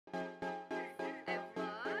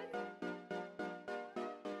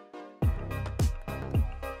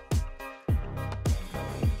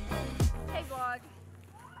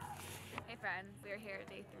We are here at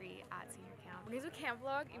day 3 at senior camp. We're going to do a camp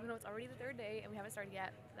vlog, even though it's already the 3rd day and we haven't started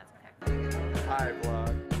yet. But that's okay. Hi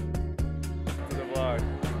vlog. To the vlog.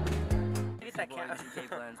 Get that camp. Back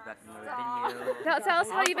in the video. Tell us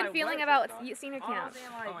how you've been feeling about senior camp.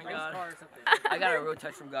 Oh my god. I got a real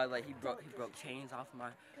touch from God. Like he broke chains off my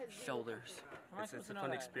shoulders. It's a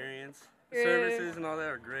fun experience. The services and all that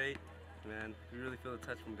are great. Man, we really feel the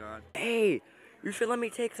touch from God. Hey, you should let me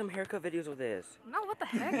take some haircut videos with this. No, what the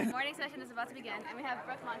heck? Morning session is about to begin, and we have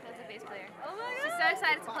Brooke Montez, the bass player. Oh my God. She's so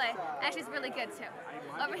excited to play, and she's really good too.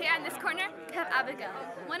 Over here in this corner, we have Abigail,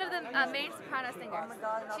 one of the main soprano singers.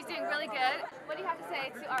 She's doing really good. What do you have to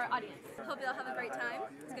say to our audience? Hope y'all have a great time.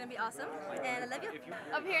 It's gonna be awesome, and I love you.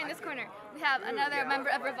 Over here in this corner, we have another member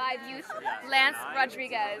of Revive Youth, Lance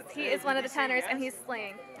Rodriguez. He is one of the tenors, and he's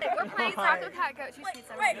slaying. We're playing Taco Cat Goat 2 Streets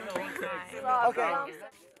every time. Okay.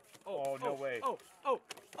 Oh, no way. Oh! Get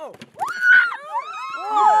out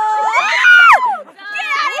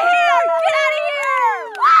of here!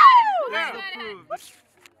 Get out of here!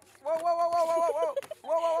 Whoa, whoa, whoa, whoa, whoa, whoa,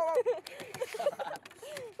 whoa, whoa,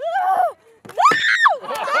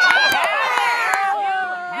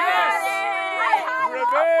 Yes!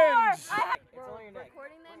 Revenge! We're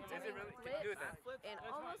recording them doing flips and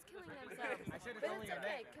almost killing themselves. But it's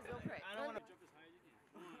okay, because we'll pray.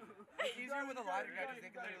 It's easier with a lighter guy because they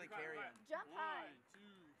can literally carry him. Jump high. 2,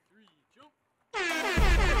 3, jump!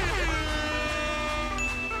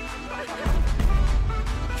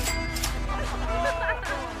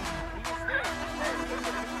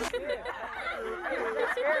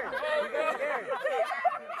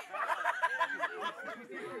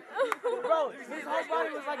 Bro, his whole body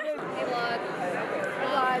was like this. Hey vlog.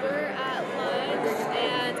 We're at lunch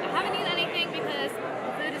and I haven't eaten anything because the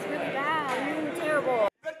food is really bad. Terrible.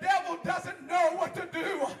 The devil doesn't know what to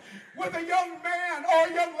do with a young man or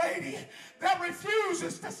a young lady that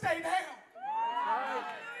refuses to stay down.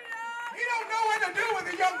 He don't know what to do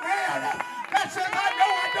with a young man that says, I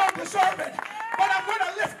know I don't deserve it, but I'm going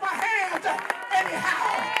to lift my hands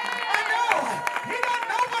anyhow. I know. He don't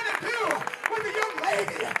know what to do with a young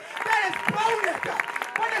lady that has blown it,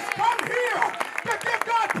 but has come here to give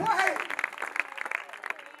God praise.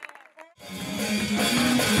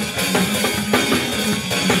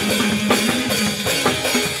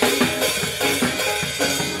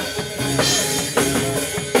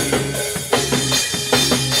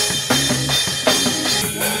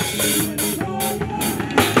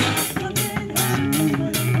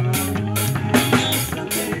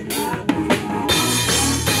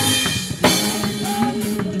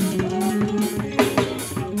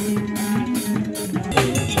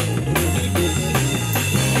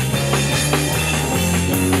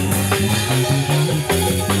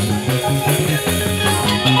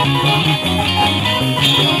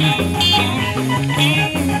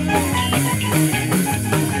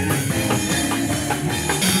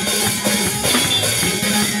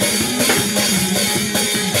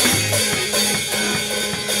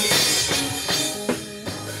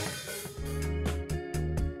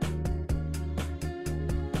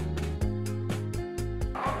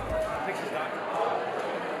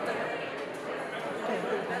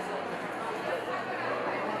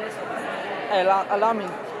 Hey, allow me.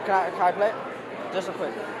 Can I play? Just a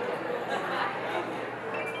quick.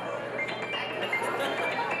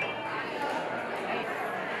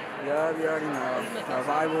 Yeah, we already know.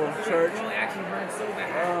 Revival Church.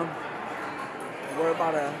 We're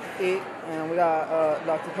about to eat, and we got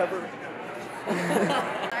Dr. Pepper.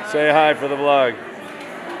 Say hi for the vlog.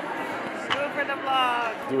 Do it for the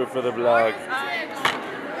vlog. Do it for the vlog.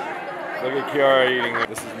 Look at Kiara eating it.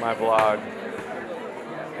 This is my vlog.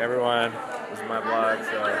 Everyone, this is my vlog.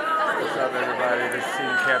 So, what's up, everybody? This is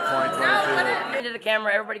Senior Camp 2022. Into the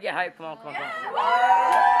camera, everybody get hyped. Come on, come on, come on.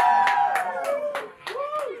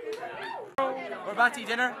 We're about to eat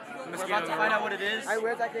dinner. We're about to find out what it is. Hey,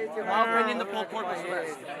 where's that case? My opinion, the pulled pork was the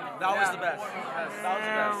best. That was the best. That was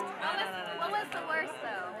the best. What was the worst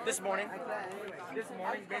though? This morning. This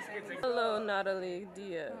morning, basically, it's Hello, Natalie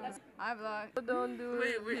Diaz. Hi vlog. Don't do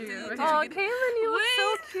it. Wait, Oh, Caitlin, you look so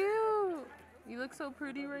cute. You look so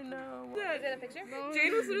pretty right now. Is that a picture?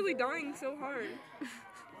 Jane was literally dying so hard. Is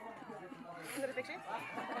that a picture?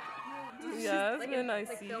 Jasmine, I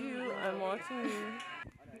see you. I'm watching you.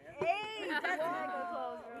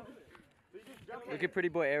 Look at pretty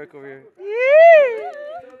boy Eric over here.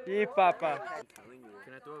 Yee, papa.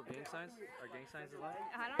 Can I throw up gang signs? Are gang signs alive?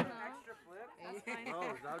 I don't know. That's fine.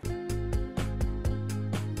 Oh,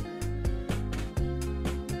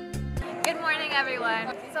 Good morning,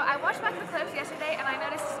 everyone. So I watched back the clips yesterday and I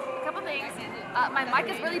noticed a couple things. My mic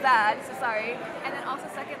is really bad, so sorry. And then also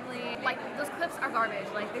secondly, like those clips are garbage.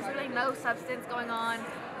 Like there's really no substance going on.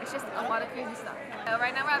 It's just a lot of crazy stuff. So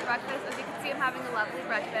right now we're at breakfast. As you can see, I'm having a lovely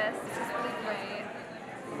breakfast. It's just really great.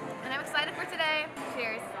 And I'm excited for today.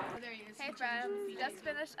 Cheers. Hey friends, just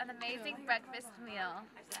finished an amazing breakfast meal.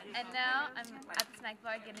 And now I'm at the snack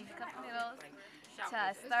bar getting a cup of noodles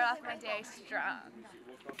to start off my day strong.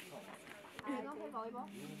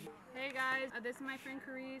 Hey guys, this is my friend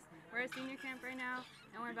Carice. We're at senior camp right now,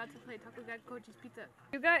 and we're about to play Taco Gag Coach's Pizza.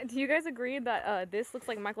 Do you guys agree that this looks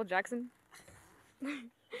like Michael Jackson?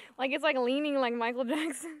 Like it's like leaning like Michael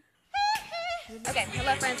Jackson. Okay,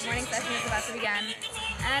 hello friends, morning session is about to begin.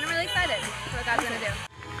 And I'm really excited for what God's gonna do.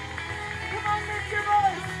 Come on, lift your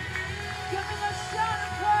voice. Give him a shout of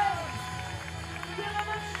praise. Give him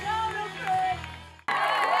a shout of praise.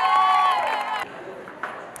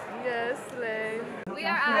 Yes, slay. We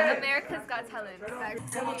are at America's Got Talent. Ryan, do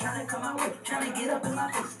you want to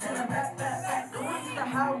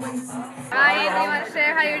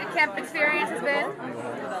share how your camp experience has been?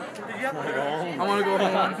 I want to go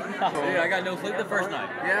home. Dude, I got no sleep the first night.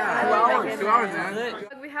 Yeah, 2 hours, man.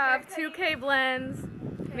 We have 2K Blends.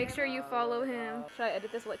 Make sure you follow him. Should I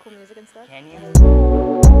edit this with like cool music and stuff? Can you?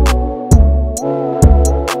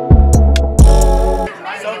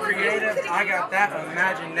 So creative, I got that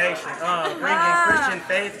imagination. Bringing Christian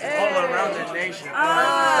faith all around the nation.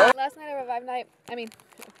 Last night of Revive Night,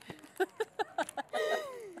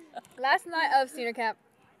 last night of senior camp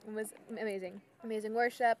was amazing. Amazing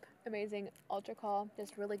worship, amazing altar call,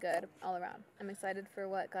 just really good all around. I'm excited for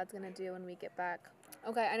what God's gonna do when we get back.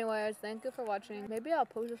 Okay, anyways, thank you for watching. Maybe I'll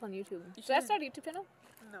post this on YouTube. Should I start a YouTube channel?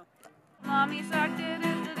 No. Mommy shark, do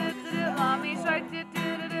do do do do. Mommy shark, do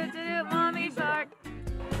do do do do. Mommy shark.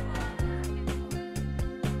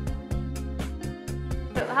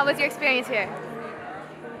 How was your experience here?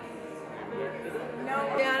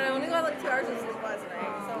 No. Yeah, I only got like 2 hours of sleep last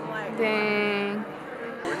night, so I'm like. Dang.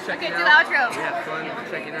 We're checking Okay, do out. outro. Yeah, fun.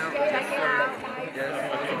 Checking out. Yes, it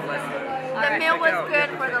was a blessing. The meal was good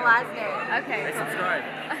for the last day. Okay. Subscribe.